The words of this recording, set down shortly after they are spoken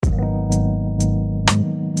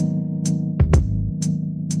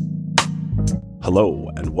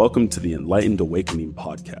Hello, and welcome to the Enlightened Awakening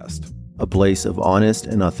podcast, a place of honest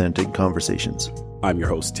and authentic conversations. I'm your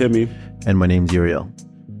host, Timi. And my name's Uriel.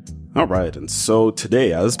 All right, and so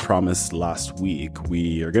today, as promised last week,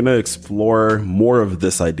 we are going to explore more of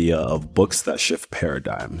this idea of books that shift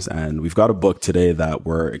paradigms. And we've got a book today that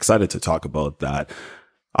we're excited to talk about that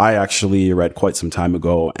I actually read quite some time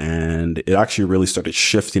ago, and it actually really started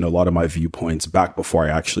shifting a lot of my viewpoints back before I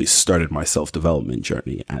actually started my self-development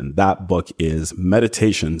journey. And that book is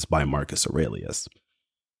Meditations by Marcus Aurelius.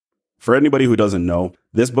 For anybody who doesn't know,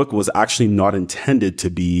 this book was actually not intended to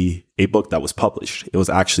be a book that was published. It was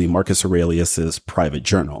actually Marcus Aurelius's private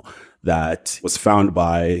journal that was found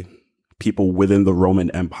by people within the Roman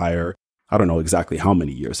Empire. I don't know exactly how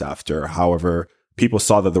many years after. However, people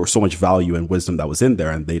saw that there was so much value and wisdom that was in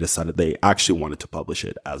there, and they decided they actually wanted to publish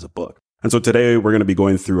it as a book. And so today we're going to be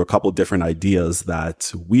going through a couple different ideas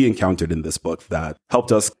that we encountered in this book that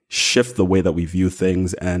helped us shift the way that we view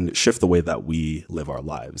things and shift the way that we live our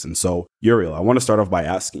lives. And so, Uriel, I want to start off by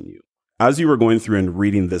asking you, as you were going through and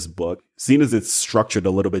reading this book, seeing as it's structured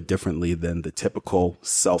a little bit differently than the typical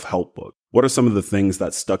self-help book, what are some of the things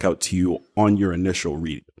that stuck out to you on your initial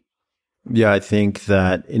read? Yeah, I think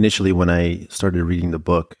that initially when I started reading the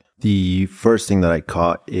book, the first thing that I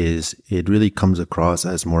caught is it really comes across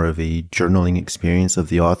as more of a journaling experience of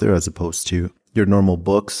the author as opposed to your normal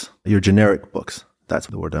books, your generic books. That's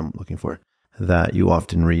the word I'm looking for, that you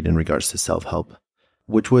often read in regards to self-help,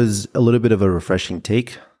 which was a little bit of a refreshing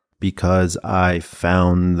take because I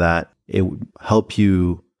found that it would help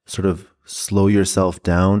you sort of slow yourself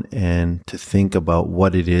down and to think about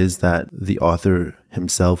what it is that the author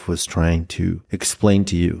himself was trying to explain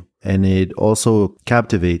to you. And it also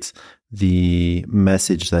captivates the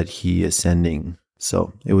message that he is sending.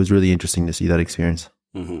 So it was really interesting to see that experience.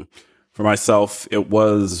 Mm-hmm. For myself, it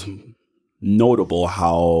was notable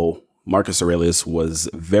how Marcus Aurelius was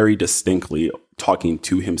very distinctly talking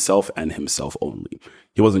to himself and himself only.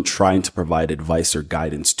 He wasn't trying to provide advice or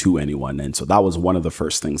guidance to anyone. And so that was one of the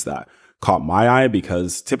first things that caught my eye,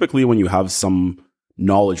 because typically when you have some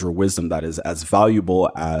knowledge or wisdom that is as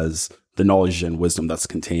valuable as the knowledge and wisdom that's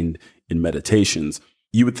contained in meditations,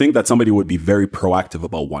 you would think that somebody would be very proactive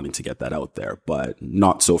about wanting to get that out there, but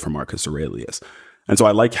not so for Marcus Aurelius. And so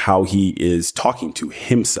I like how he is talking to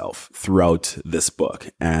himself throughout this book.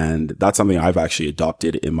 And that's something I've actually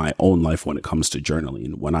adopted in my own life when it comes to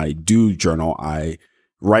journaling. When I do journal, I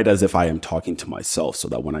write as if I am talking to myself, so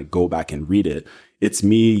that when I go back and read it, it's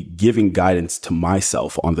me giving guidance to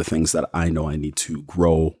myself on the things that I know I need to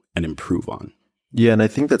grow and improve on. Yeah, and I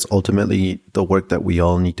think that's ultimately the work that we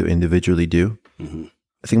all need to individually do. Mm-hmm.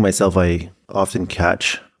 I think myself, I often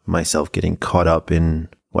catch myself getting caught up in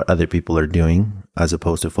what other people are doing as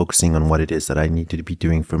opposed to focusing on what it is that I need to be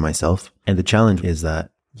doing for myself. And the challenge is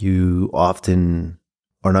that you often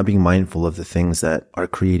are not being mindful of the things that are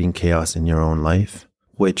creating chaos in your own life,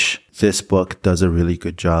 which this book does a really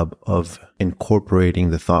good job of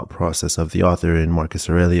incorporating the thought process of the author in Marcus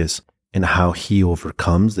Aurelius and how he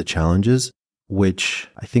overcomes the challenges, which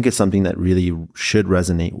I think is something that really should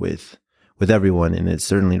resonate with everyone. And it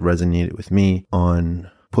certainly resonated with me on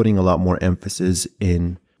putting a lot more emphasis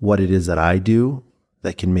in what it is that I do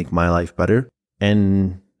that can make my life better.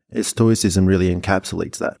 And Stoicism really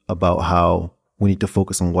encapsulates that, about how we need to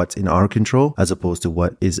focus on what's in our control as opposed to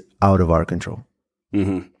what is out of our control.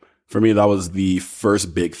 Mm-hmm. For me, that was the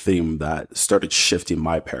first big theme that started shifting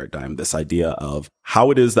my paradigm, this idea of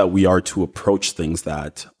how it is that we are to approach things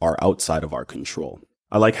that are outside of our control.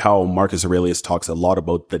 I like how Marcus Aurelius talks a lot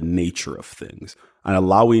about the nature of things and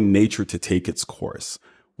allowing nature to take its course.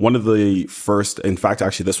 One of the first, in fact,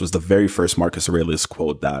 actually, this was the very first Marcus Aurelius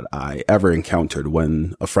quote that I ever encountered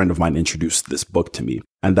when a friend of mine introduced this book to me.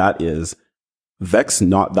 And that is, "Vex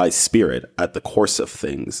not thy spirit at the course of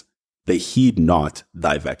things. They heed not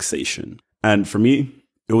thy vexation." And for me,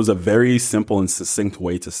 it was a very simple and succinct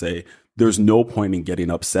way to say, there's no point in getting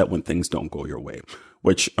upset when things don't go your way,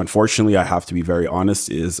 which unfortunately, I have to be very honest,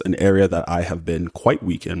 is an area that I have been quite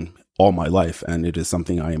weak in all my life. And it is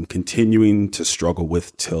something I am continuing to struggle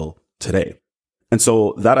with till today. And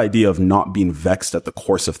so that idea of not being vexed at the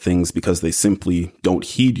course of things because they simply don't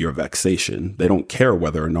heed your vexation, they don't care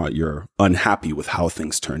whether or not you're unhappy with how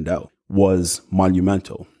things turned out, was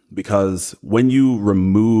monumental. Because when you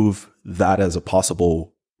remove that as a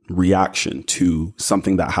possible reaction to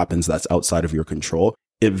something that happens that's outside of your control,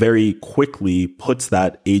 it very quickly puts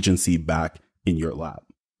that agency back in your lap.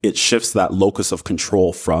 It shifts that locus of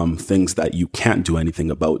control from things that you can't do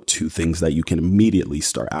anything about to things that you can immediately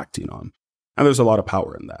start acting on. And there's a lot of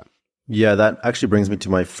power in that. Yeah, that actually brings me to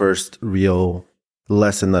my first real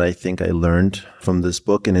lesson that I think I learned from this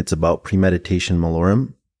book, and it's about premeditation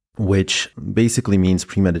malorum, which basically means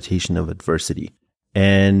premeditation of adversity.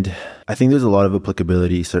 And I think there's a lot of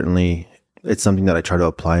applicability. Certainly, it's something that I try to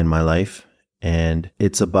apply in my life. And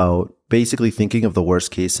it's about basically thinking of the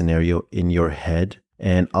worst case scenario in your head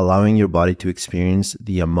and allowing your body to experience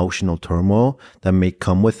the emotional turmoil that may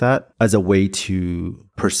come with that as a way to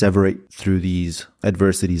perseverate through these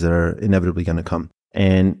adversities that are inevitably going to come.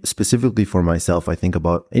 And specifically for myself, I think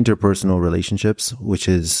about interpersonal relationships, which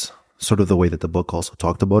is sort of the way that the book also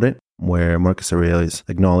talked about it, where Marcus Aurelius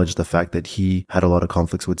acknowledged the fact that he had a lot of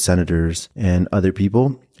conflicts with senators and other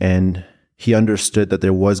people, and he understood that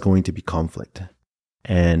there was going to be conflict.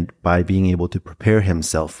 And by being able to prepare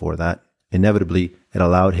himself for that, inevitably, it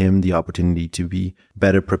allowed him the opportunity to be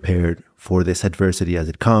better prepared for this adversity as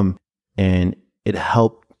it come, and it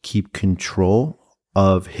helped keep control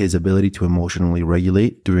of his ability to emotionally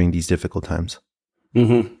regulate during these difficult times.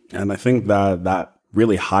 Mm-hmm. And I think that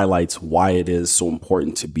really highlights why it is so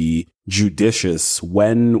important to be judicious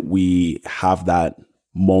when we have that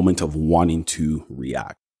moment of wanting to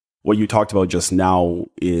react. What you talked about just now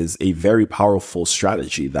is a very powerful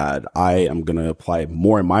strategy that I am going to apply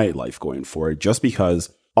more in my life going forward, just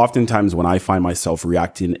because oftentimes when I find myself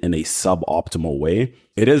reacting in a suboptimal way,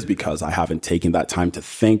 it is because I haven't taken that time to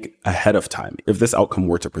think ahead of time. If this outcome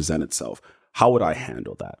were to present itself, how would I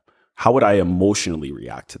handle that? How would I emotionally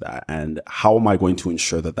react to that? And how am I going to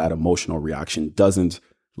ensure that that emotional reaction doesn't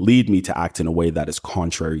lead me to act in a way that is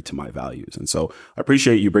contrary to my values? And so I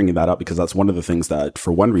appreciate you bringing that up, because that's one of the things that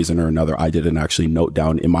for one reason or another, I didn't actually note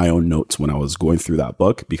down in my own notes when I was going through that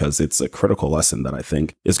book, because it's a critical lesson that I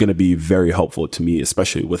think is going to be very helpful to me,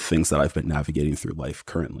 especially with things that I've been navigating through life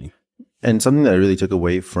currently. And something that I really took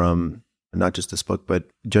away from not just this book, but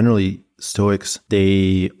generally Stoics,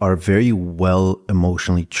 they are very well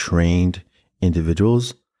emotionally trained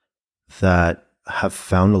individuals that have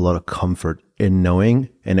found a lot of comfort in knowing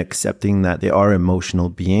and accepting that they are emotional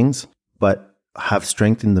beings, but have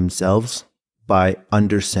strengthened themselves by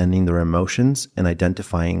understanding their emotions and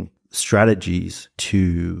identifying strategies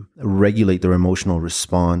to regulate their emotional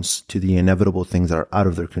response to the inevitable things that are out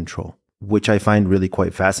of their control, which I find really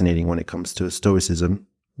quite fascinating when it comes to Stoicism,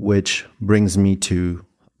 which brings me to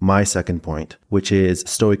my second point, which is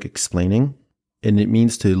Stoic explaining. And it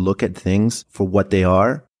means to look at things for what they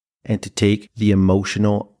are and to take the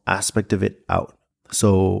emotional aspect of it out.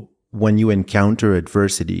 So when you encounter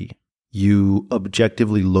adversity, you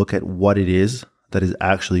objectively look at what it is that is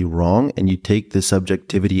actually wrong, and you take the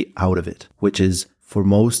subjectivity out of it, which is, for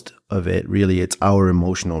most of it, really, it's our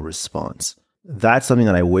emotional response. That's something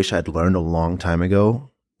that I wish I'd learned a long time ago.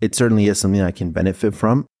 It certainly is something I can benefit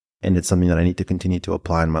from, and it's something that I need to continue to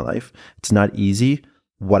apply in my life. It's not easy.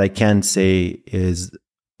 What I can say is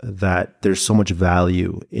that there's so much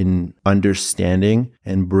value in understanding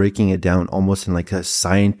and breaking it down almost in like a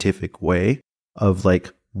scientific way of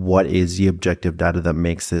like, what is the objective data that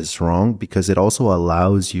makes this wrong? Because it also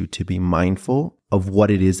allows you to be mindful of what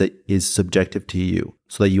it is that is subjective to you,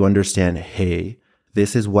 so that you understand, hey,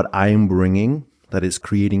 this is what I'm bringing that is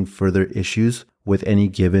creating further issues with any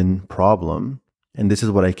given problem. And this is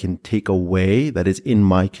what I can take away that is in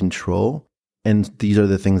my control. And these are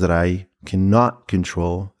the things that I cannot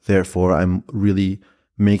control. Therefore, I'm really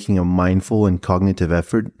making a mindful and cognitive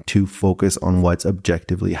effort to focus on what's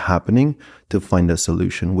objectively happening to find a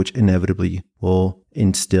solution, which inevitably will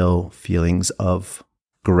instill feelings of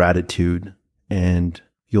gratitude, and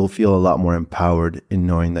you'll feel a lot more empowered in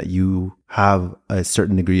knowing that you have a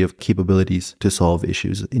certain degree of capabilities to solve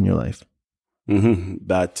issues in your life. Mm-hmm.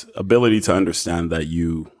 That ability to understand that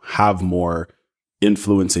you have more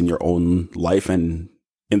influence in your own life and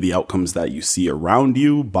in the outcomes that you see around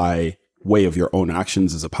you by way of your own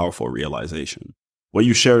actions is a powerful realization. What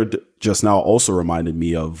you shared just now also reminded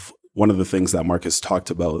me of one of the things that Marcus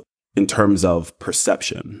talked about in terms of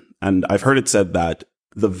perception. And I've heard it said that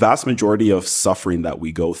the vast majority of suffering that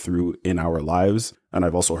we go through in our lives, and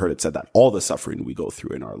I've also heard it said that all the suffering we go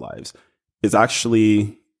through in our lives is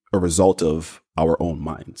actually a result of our own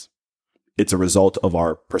minds. It's a result of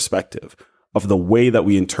our perspective, of the way that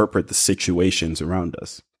we interpret the situations around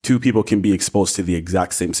us. Two people can be exposed to the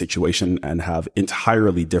exact same situation and have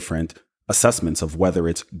entirely different assessments of whether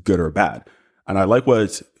it's good or bad. And I like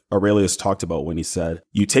what Aurelius talked about when he said,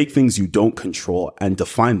 you take things you don't control and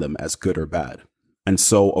define them as good or bad. And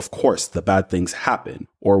so, of course, the bad things happen,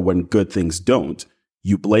 or when good things don't,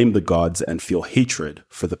 you blame the gods and feel hatred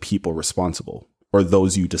for the people responsible, or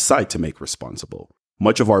those you decide to make responsible.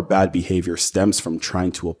 Much of our bad behavior stems from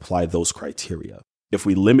trying to apply those criteria. if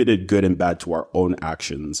we limited good and bad to our own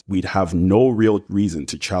actions, we'd have no real reason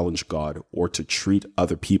to challenge God or to treat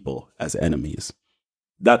other people as enemies.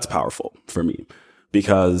 That's powerful for me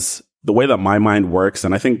because the way that my mind works,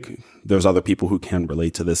 and I think there's other people who can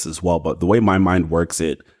relate to this as well, but the way my mind works,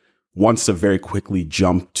 it wants to very quickly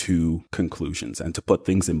jump to conclusions and to put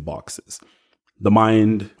things in boxes. The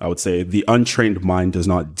mind, I would say, the untrained mind does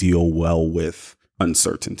not deal well with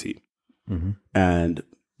uncertainty. Mm-hmm. And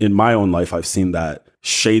in my own life, I've seen that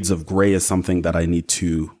shades of gray is something that I need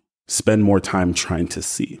to spend more time trying to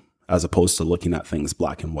see, as opposed to looking at things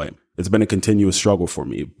black and white. It's been a continuous struggle for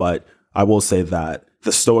me, but I will say that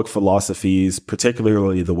the Stoic philosophies,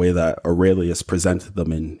 particularly the way that Aurelius presented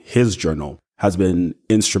them in his journal, has been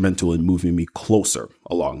instrumental in moving me closer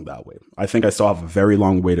along that way. I think I still have a very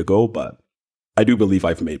long way to go, but I do believe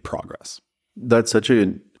I've made progress. That's such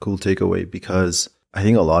a cool takeaway because I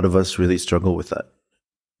think a lot of us really struggle with that.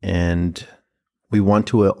 And we want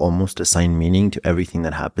to almost assign meaning to everything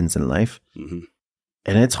that happens in life. Mm-hmm.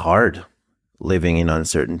 And it's hard living in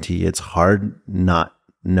uncertainty. It's hard not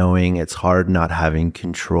knowing. It's hard not having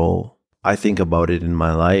control. I think about it in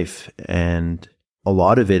my life, and a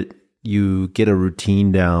lot of it, you get a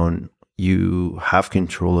routine down. You have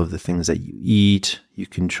control of the things that you eat. You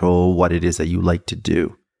control what it is that you like to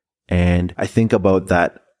do. And I think about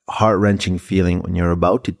that heart-wrenching feeling when you're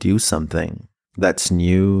about to do something that's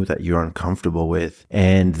new, that you're uncomfortable with,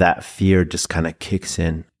 and that fear just kind of kicks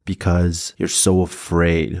in because you're so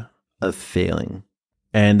afraid of failing.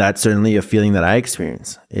 And that's certainly a feeling that I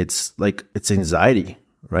experience. It's anxiety,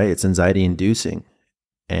 right? It's anxiety inducing.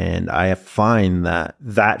 And I find that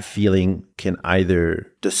that feeling can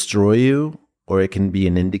either destroy you or it can be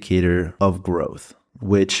an indicator of growth,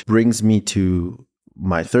 which brings me to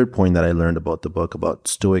my third point that I learned about the book about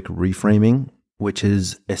Stoic reframing, which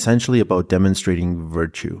is essentially about demonstrating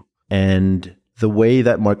virtue. And the way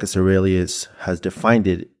that Marcus Aurelius has defined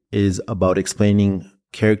it is about explaining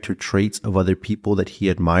character traits of other people that he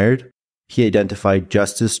admired. He identified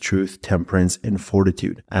justice, truth, temperance, and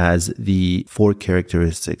fortitude as the 4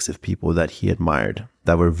 characteristics of people that he admired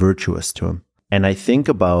that were virtuous to him. And I think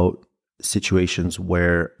about situations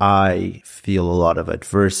where I feel a lot of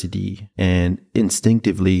adversity and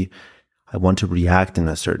instinctively I want to react in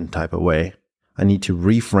a certain type of way. I need to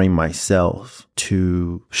reframe myself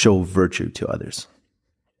to show virtue to others.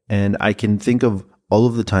 And I can think of all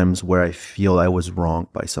of the times where I feel I was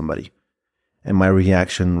wronged by somebody. And my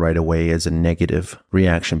reaction right away is a negative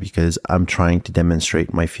reaction because I'm trying to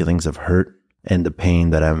demonstrate my feelings of hurt and the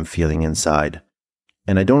pain that I'm feeling inside.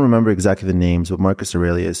 And I don't remember exactly the names, but Marcus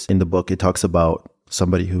Aurelius, in the book, it talks about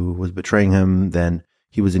somebody who was betraying him. Then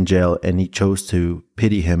he was in jail and he chose to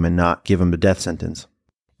pity him and not give him a death sentence.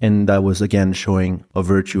 And that was, again, showing a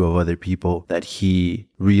virtue of other people that he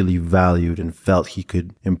really valued and felt he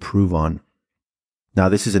could improve on. Now,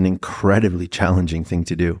 this is an incredibly challenging thing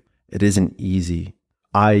to do. It isn't easy.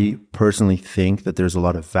 I personally think that there's a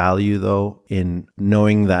lot of value, though, in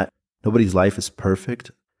knowing that nobody's life is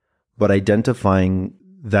perfect, but identifying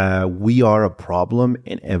that we are a problem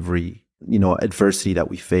in every, adversity that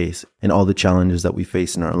we face and all the challenges that we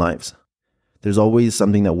face in our lives. There's always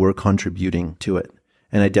something that we're contributing to it,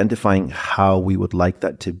 and identifying how we would like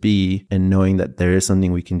that to be and knowing that there is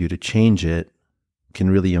something we can do to change it can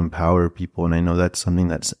really empower people. And I know that's something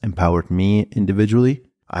that's empowered me individually.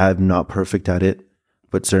 I'm not perfect at it,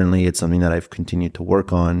 but certainly it's something that I've continued to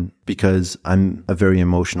work on because I'm a very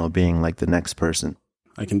emotional being like the next person.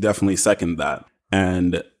 I can definitely second that.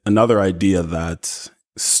 And another idea that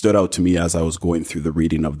stood out to me as I was going through the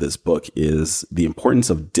reading of this book is the importance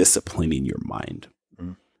of disciplining your mind,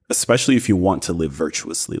 especially if you want to live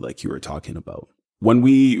virtuously, like you were talking about. When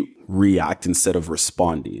we react instead of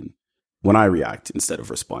responding, when I react instead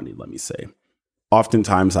of responding, let me say,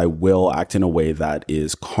 oftentimes I will act in a way that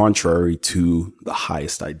is contrary to the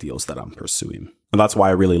highest ideals that I'm pursuing. And that's why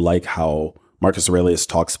I really like how Marcus Aurelius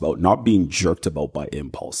talks about not being jerked about by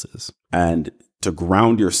impulses and to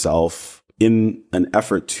ground yourself in an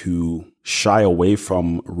effort to shy away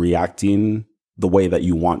from reacting the way that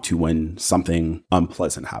you want to when something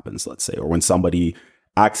unpleasant happens, let's say, or when somebody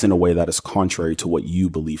acts in a way that is contrary to what you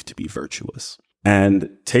believe to be virtuous. And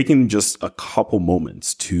taking just a couple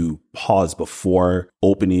moments to pause before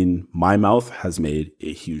opening my mouth has made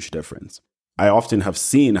a huge difference. I often have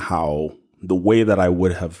seen how the way that I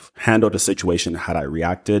would have handled a situation had I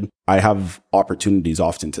reacted, I have opportunities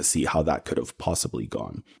often to see how that could have possibly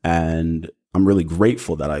gone. And I'm really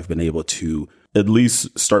grateful that I've been able to at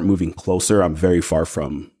least start moving closer. I'm very far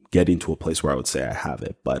from getting to a place where I would say I have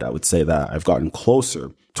it, but I would say that I've gotten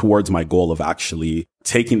closer towards my goal of actually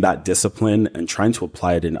taking that discipline and trying to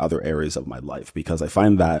apply it in other areas of my life. Because I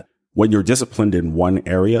find that when you're disciplined in one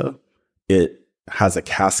area, it has a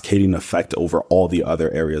cascading effect over all the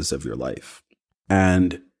other areas of your life.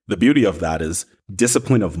 And the beauty of that is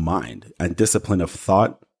discipline of mind and discipline of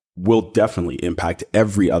thought will definitely impact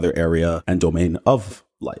every other area and domain of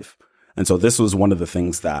life. And so this was one of the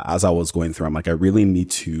things that as I was going through, I'm like, I really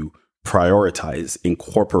need to prioritize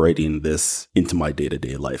incorporating this into my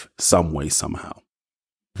day-to-day life some way, somehow.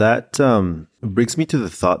 That brings me to the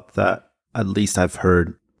thought that at least I've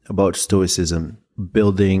heard about Stoicism,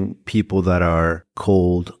 building people that are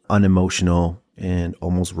cold, unemotional, and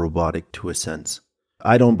almost robotic to a sense.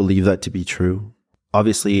 I don't believe that to be true.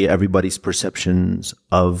 Obviously, everybody's perceptions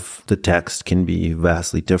of the text can be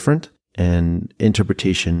vastly different, and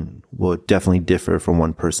interpretation will definitely differ from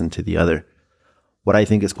one person to the other. What I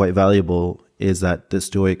think is quite valuable is that the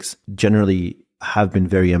Stoics generally have been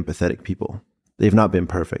very empathetic people. They've not been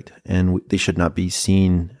perfect, and they should not be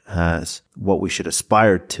seen as what we should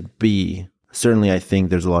aspire to be. Certainly, I think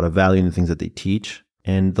there's a lot of value in the things that they teach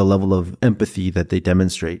and the level of empathy that they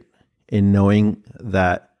demonstrate in knowing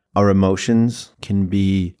that our emotions can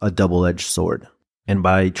be a double-edged sword. And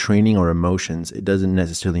by training our emotions, it doesn't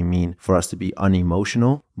necessarily mean for us to be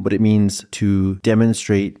unemotional, but it means to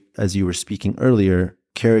demonstrate, as you were speaking earlier,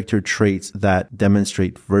 character traits that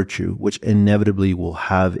demonstrate virtue, which inevitably will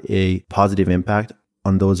have a positive impact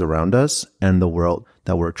on those around us and the world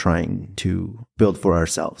that we're trying to build for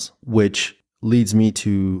ourselves. Which leads me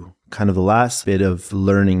to kind of the last bit of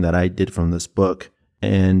learning that I did from this book.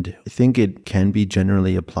 And I think it can be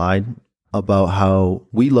generally applied about how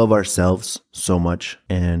we love ourselves so much.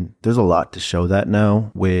 And there's a lot to show that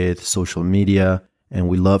now with social media. And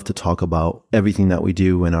we love to talk about everything that we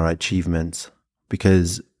do and our achievements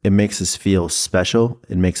because it makes us feel special.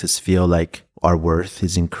 It makes us feel like our worth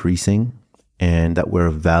is increasing and that we're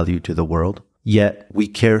of value to the world. Yet we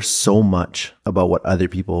care so much about what other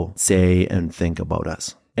people say and think about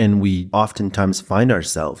us. And we oftentimes find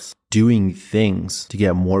ourselves doing things to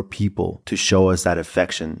get more people to show us that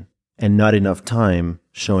affection and not enough time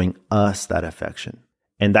showing us that affection.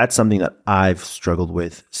 And that's something that I've struggled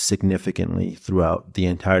with significantly throughout the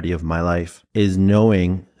entirety of my life, is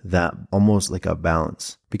knowing that almost like a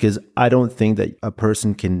balance. Because I don't think that a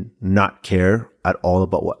person can not care at all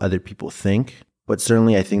about what other people think. But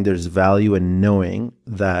certainly I think there's value in knowing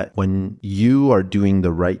that when you are doing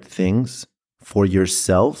the right things for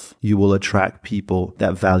yourself, you will attract people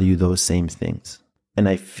that value those same things. And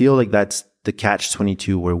I feel like that's the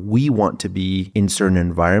catch-22 where we want to be in certain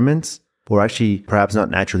environments, but we're actually perhaps not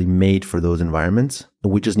naturally made for those environments.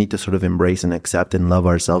 And we just need to sort of embrace and accept and love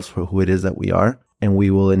ourselves for who it is that we are. And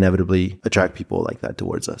we will inevitably attract people like that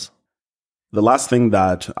towards us. The last thing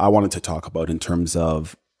that I wanted to talk about in terms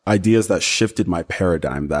of ideas that shifted my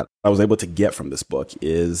paradigm that I was able to get from this book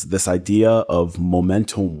is this idea of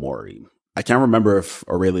memento mori. I can't remember if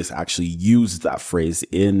Aurelius actually used that phrase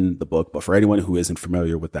in the book, but for anyone who isn't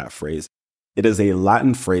familiar with that phrase, it is a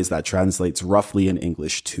Latin phrase that translates roughly in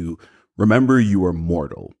English to remember you are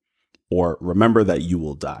mortal or remember that you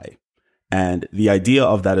will die. And the idea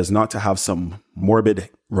of that is not to have some morbid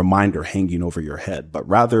reminder hanging over your head, but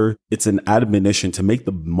rather it's an admonition to make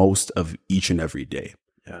the most of each and every day.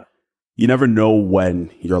 Yeah. You never know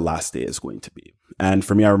when your last day is going to be. And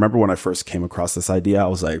for me, I remember when I first came across this idea, I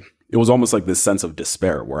was like, it was almost like this sense of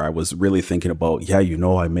despair where I was really thinking about,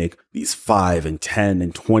 I make these 5 and 10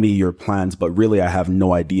 and 20-year plans, but really I have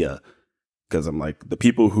no idea. Because I'm like, the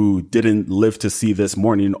people who didn't live to see this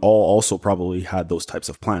morning all also probably had those types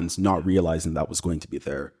of plans, not realizing that was going to be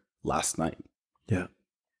their last night. Yeah.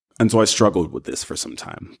 And so I struggled with this for some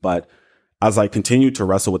time. But as I continued to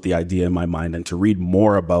wrestle with the idea in my mind and to read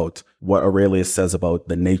more about what Aurelius says about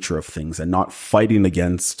the nature of things and not fighting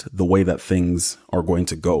against the way that things are going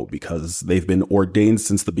to go because they've been ordained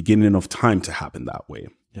since the beginning of time to happen that way.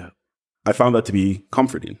 Yeah. I found that to be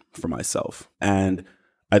comforting for myself. And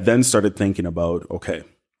I then started thinking about, okay,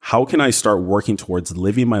 how can I start working towards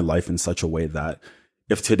living my life in such a way that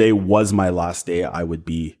if today was my last day, I would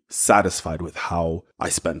be satisfied with how I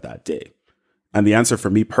spent that day? And the answer for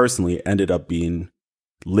me personally ended up being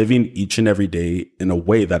living each and every day in a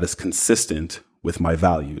way that is consistent with my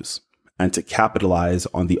values and to capitalize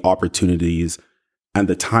on the opportunities and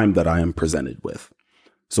the time that I am presented with.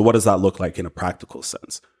 So what does that look like in a practical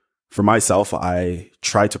sense? For myself, I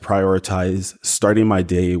try to prioritize starting my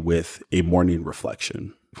day with a morning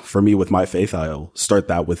reflection. For me, with my faith, I'll start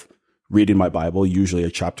that with reading my Bible, usually a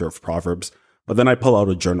chapter of Proverbs. But then I pull out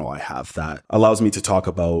a journal I have that allows me to talk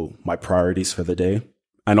about my priorities for the day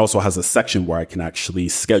and also has a section where I can actually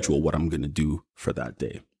schedule what I'm going to do for that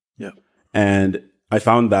day. Yeah. And I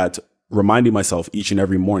found that reminding myself each and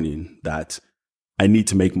every morning that I need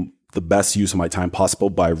to make the best use of my time possible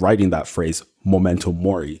by writing that phrase, memento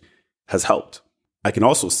mori, has helped. I can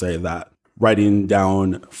also say that writing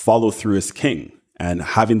down follow through is king, and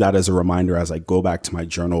having that as a reminder as I go back to my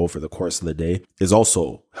journal over the course of the day is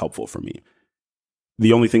also helpful for me.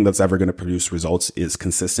 The only thing that's ever going to produce results is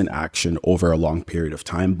consistent action over a long period of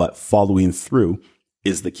time, but following through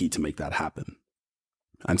is the key to make that happen.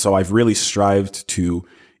 And so I've really strived to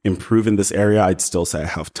improve in this area. I'd still say I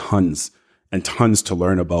have tons and tons to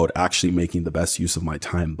learn about actually making the best use of my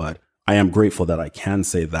time. But I am grateful that I can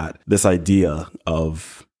say that this idea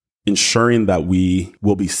of ensuring that we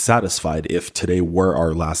will be satisfied if today were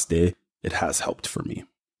our last day, it has helped for me.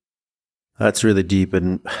 That's really deep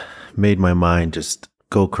and made my mind just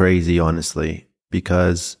go crazy, honestly,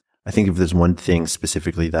 because I think if there's one thing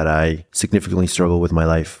specifically that I significantly struggle with my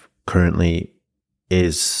life currently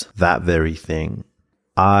is that very thing.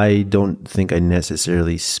 I don't think I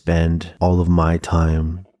necessarily spend all of my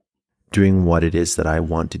time doing what it is that I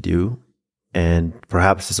want to do. And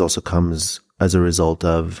perhaps this also comes as a result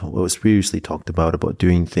of what was previously talked about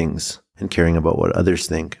doing things and caring about what others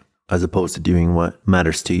think, as opposed to doing what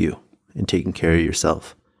matters to you and taking care of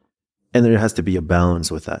yourself. And there has to be a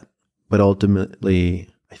balance with that. But ultimately,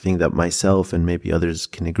 I think that myself and maybe others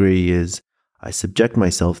can agree is I subject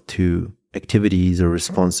myself to activities or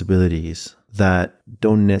responsibilities that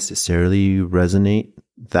don't necessarily resonate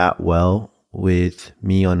that well with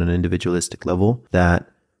me on an individualistic level, that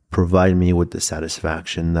provide me with the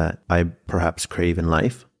satisfaction that I perhaps crave in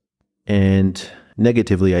life. And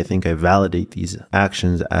negatively, I think I validate these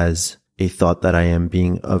actions as a thought that I am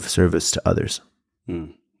being of service to others.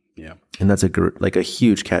 Yeah. And that's a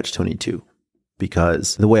huge catch-22,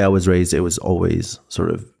 because the way I was raised, it was always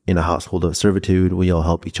sort of in a household of servitude. We all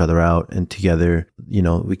help each other out, and together,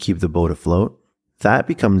 we keep the boat afloat. That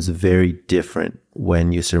becomes very different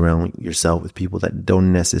when you surround yourself with people that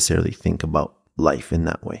don't necessarily think about life in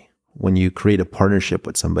that way. When you create a partnership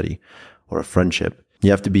with somebody or a friendship,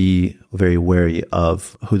 you have to be very wary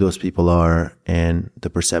of who those people are and the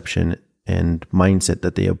perception and mindset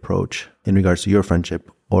that they approach in regards to your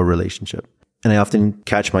friendship or relationship. And I often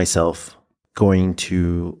catch myself going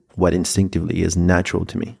to what instinctively is natural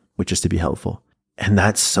to me, which is to be helpful. And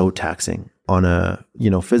that's so taxing on a,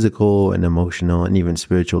 physical and emotional and even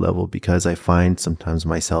spiritual level, because I find sometimes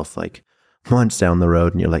myself like months down the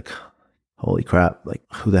road and you're like, holy crap, like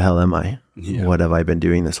who the hell am I? Yeah. What have I been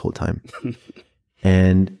doing this whole time?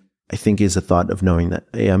 And I think is a thought of knowing that,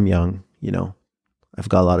 hey, I'm young, I've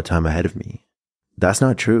got a lot of time ahead of me. That's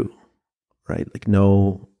not true, right? Like,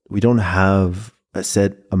 no, we don't have a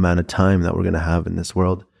set amount of time that we're going to have in this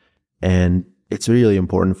world. And it's really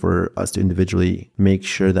important for us to individually make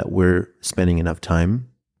sure that we're spending enough time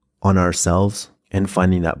on ourselves and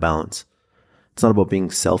finding that balance. It's not about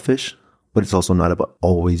being selfish, but it's also not about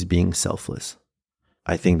always being selfless.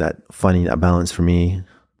 I think that finding that balance for me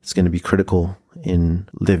is going to be critical in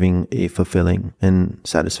living a fulfilling and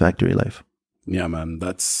satisfactory life. Yeah, man,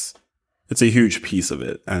 it's a huge piece of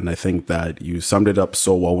it. And I think that you summed it up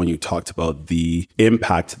so well when you talked about the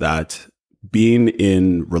impact that being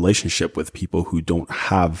in relationship with people who don't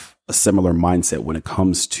have a similar mindset when it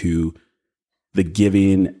comes to the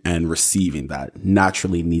giving and receiving that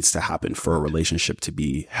naturally needs to happen for a relationship to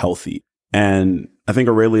be healthy. And I think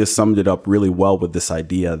Aurelius summed it up really well with this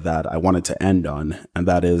idea that I wanted to end on, and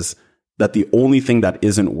that is that the only thing that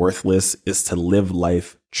isn't worthless is to live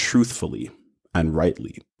life truthfully and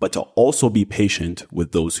rightly, but to also be patient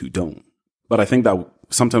with those who don't. But I think that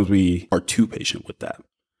sometimes we are too patient with that.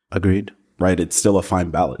 Agreed. Right? It's still a fine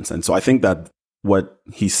balance. And so I think that what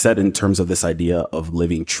he said in terms of this idea of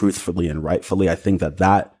living truthfully and rightfully, I think that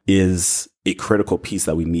that is a critical piece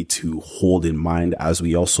that we need to hold in mind as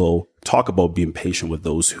we also talk about being patient with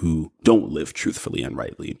those who don't live truthfully and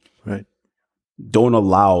rightly. Right. Don't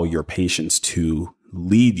allow your patience to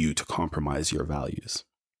lead you to compromise your values.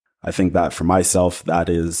 I think that for myself, that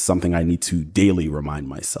is something I need to daily remind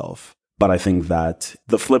myself. But I think that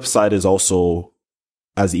the flip side is also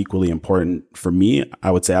as equally important for me.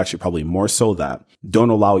 I would say actually probably more so, that don't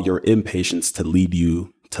allow your impatience to lead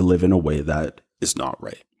you to live in a way that is not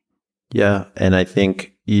right. Yeah. And I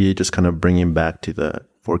think you just kind of bringing back to the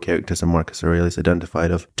 4 characters that Marcus Aurelius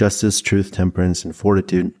identified of justice, truth, temperance, and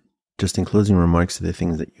fortitude. Just in closing remarks to the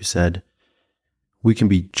things that you said, we can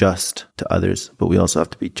be just to others, but we also have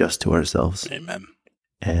to be just to ourselves. Amen.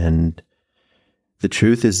 And the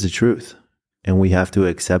truth is the truth, and we have to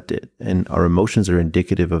accept it. And our emotions are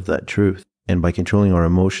indicative of that truth. And by controlling our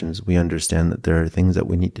emotions, we understand that there are things that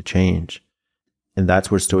we need to change. And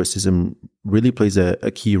that's where Stoicism really plays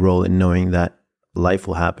a key role in knowing that life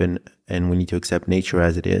will happen and we need to accept nature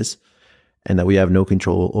as it is, and that we have no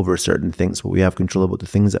control over certain things, but we have control about the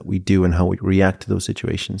things that we do and how we react to those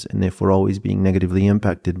situations. And if we're always being negatively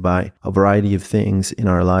impacted by a variety of things in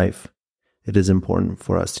our life, it is important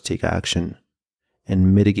for us to take action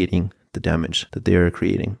and mitigating the damage that they are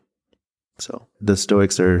creating. So the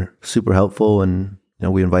Stoics are super helpful, and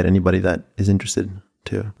we invite anybody that is interested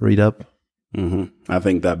to read up. I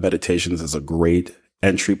think that Meditations is a great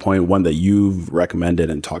entry point, one that you've recommended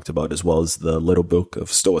and talked about, as well as the Little Book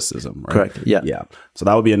of Stoicism, right? Correct. Yeah. Yeah. So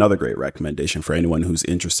that would be another great recommendation for anyone who's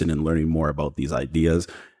interested in learning more about these ideas.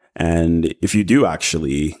 And if you do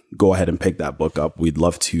actually go ahead and pick that book up, we'd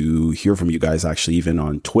love to hear from you guys, actually, even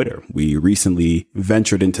on Twitter. We recently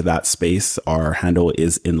ventured into that space. Our handle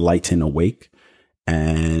is Enlighten Awake.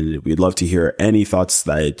 And we'd love to hear any thoughts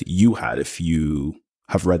that you had if you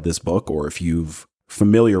have read this book, or if you've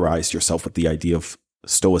familiarized yourself with the idea of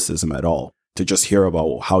Stoicism at all, to just hear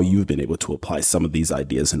about how you've been able to apply some of these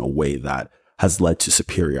ideas in a way that has led to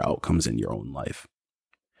superior outcomes in your own life.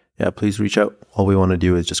 Yeah, please reach out. All we want to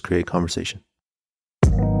do is just create conversation.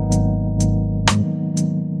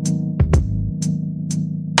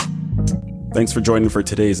 Thanks for joining for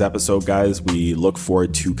today's episode, guys. We look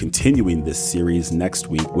forward to continuing this series next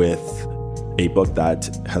week with a book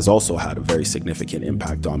that has also had a very significant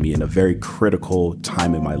impact on me in a very critical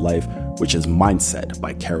time in my life, which is Mindset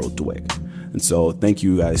by Carol Dweck. And so thank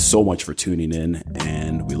you guys so much for tuning in,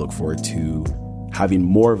 and we look forward to having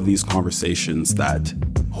more of these conversations that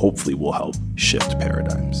hopefully will help shift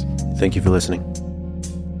paradigms. Thank you for listening.